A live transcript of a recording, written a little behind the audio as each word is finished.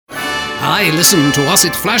I listen to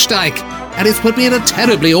Ossett Flushdyke, and it's put me in a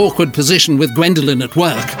terribly awkward position with Gwendolen at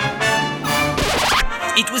work.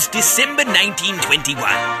 It was December 1921.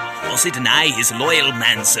 Ossett and I, his loyal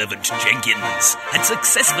manservant Jenkins, had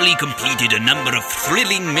successfully completed a number of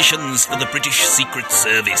thrilling missions for the British Secret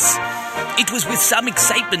Service. It was with some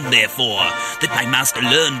excitement, therefore, that my master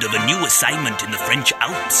learned of a new assignment in the French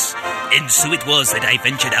Alps. And so it was that I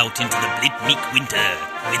ventured out into the bleak winter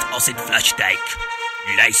with Ossett Flushdyke.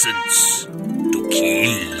 License to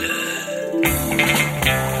kill.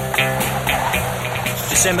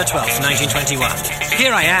 December 12th, 1921.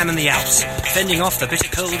 Here I am in the Alps, fending off the bitter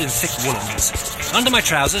cold in thick woolens. Under my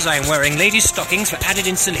trousers, I am wearing ladies' stockings for added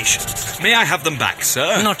insulation. May I have them back,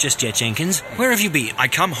 sir? Not just yet, Jenkins. Where have you been? I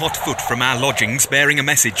come hot foot from our lodgings bearing a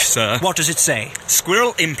message, sir. What does it say?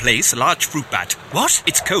 Squirrel in place, large fruit bat. What?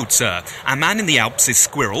 It's code, sir. Our man in the Alps is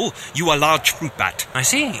Squirrel, you are large fruit bat. I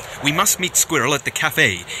see. We must meet Squirrel at the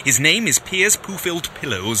cafe. His name is Piers Pooh-filled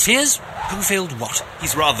Pillows. Piers Pooh-filled what?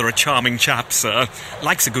 He's rather a charming chap, sir.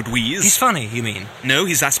 Likes a good wheeze. He's funny, you mean? No,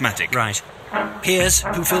 he's asthmatic. Right. Piers,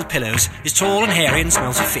 Pooh-filled Pillows, is tall and hairy and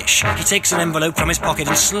smells of fish. He takes an envelope from his pocket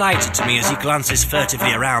and slides it to me as he glances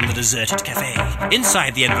furtively around the deserted cafe.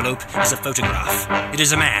 Inside the envelope is a photograph. It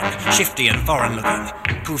is a man, shifty and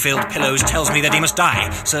foreign-looking. Pooh-filled Pillows tells me that he must die,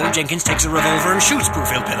 so Jenkins takes a revolver and shoots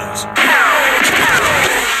Pooh-filled Pillows.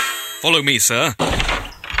 Follow me, sir.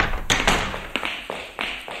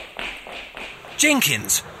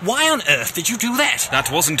 Jenkins, why on earth did you do that? That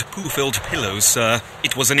wasn't Pooh-filled Pillows, sir.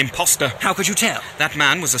 It was an imposter. How could you tell? That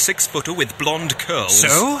man was a 6-footer with blonde curls.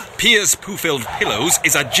 So? Piers Pooh-filled Pillows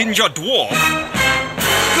is a ginger dwarf.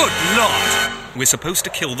 Good Lord! We're supposed to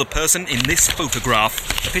kill the person in this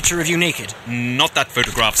photograph. A picture of you naked? Not that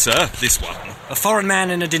photograph, sir. This one. A foreign man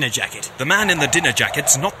in a dinner jacket? The man in the dinner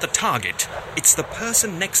jacket's not the target. It's the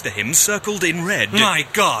person next to him circled in red. My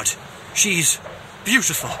God! She's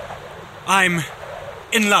beautiful. I'm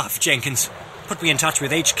in love, Jenkins. Put me in touch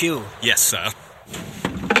with HQ. Yes, sir.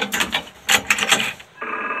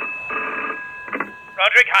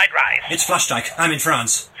 Roderick Hyde-Rice. It's Flushdyke. I'm in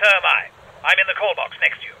France. So am I. I'm in the call box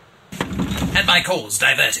next to you. And my call's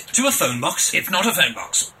diverted. To a phone box? It's not a phone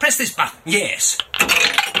box. Press this button. Yes.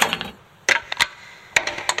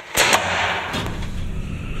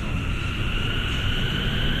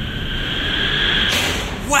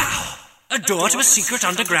 Wow! A door to a secret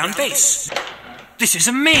underground base. This is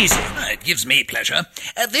amazing. It gives me pleasure.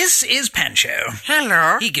 This is Pancho.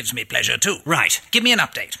 Hello. He gives me pleasure, too. Right. Give me an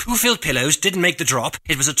update. Pooh-filled Pillows didn't make the drop.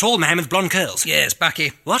 It was a tall man with blonde curls. Yes,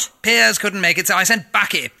 Bucky. What? Piers couldn't make it, so I sent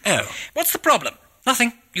Bucky. Oh. What's the problem?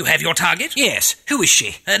 Nothing. You have your target? Yes. Who is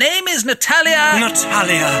she? Her name is Natalia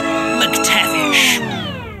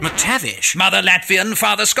McTavish. McTavish. Mother Latvian,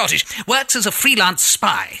 father Scottish. Works as a freelance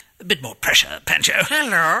spy. A bit more pressure, Pancho.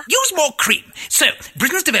 Hello. Use more cream. So,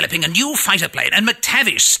 Britain's developing a new fighter plane, and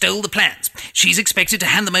McTavish stole the plans. She's expected to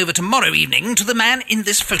hand them over tomorrow evening to the man in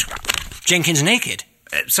this photograph. Jenkins naked?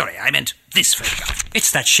 Sorry, I meant this photograph.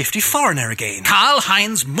 It's that shifty foreigner again.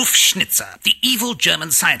 Karl-Heinz Muffschnitzer, the evil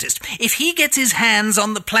German scientist. If he gets his hands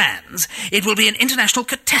on the plans, it will be an international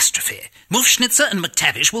catastrophe. Muffschnitzer and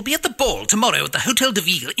McTavish will be at the ball tomorrow at the Hotel de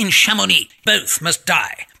Ville in Chamonix. Both must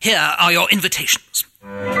die. Here are your invitations.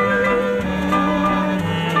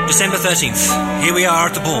 December 13th. Here we are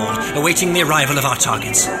at the ball, awaiting the arrival of our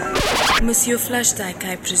targets. Monsieur Flushdyke,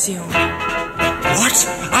 I presume. What?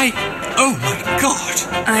 Oh my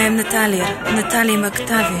God! I am Natalia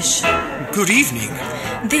McTavish. Good evening.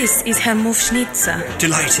 This is Herr Muffschnitzer.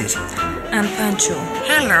 Delighted. And Pancho.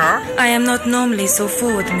 Hello. I am not normally so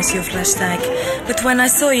forward, Monsieur Flushdyke, but when I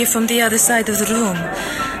saw you from the other side of the room,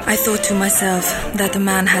 I thought to myself that the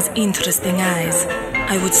man has interesting eyes.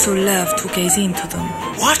 I would so love to gaze into them.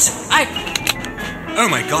 What? Oh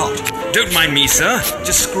my God. Don't mind me, sir.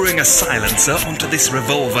 Just screwing a silencer onto this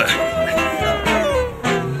revolver.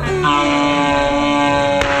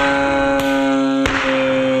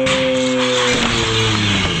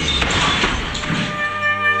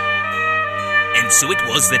 So it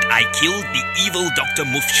was that I killed the evil Dr.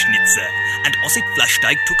 Muffschnitzer, and Ossett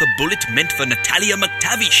Flushdyke took a bullet meant for Natalia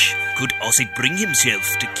McTavish. Could Ossett bring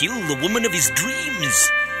himself to kill the woman of his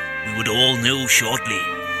dreams? We would all know shortly.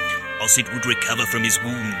 Ossett would recover from his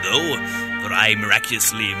wound, though, for I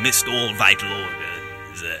miraculously missed all vital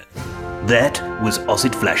organs. That was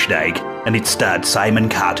Ossett Flushdyke, and it starred Simon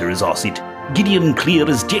Carter as Ossett, Gideon Clear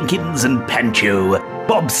as Jenkins and Pancho,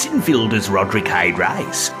 Bob Sinfield as Roderick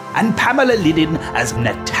Hyde-Rice, and Pamela Liddin as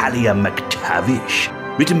Natalia McTavish.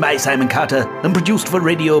 Written by Simon Carter and produced for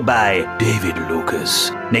radio by David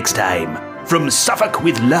Lucas. Next time, From Suffolk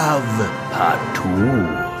with Love, Part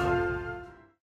 2.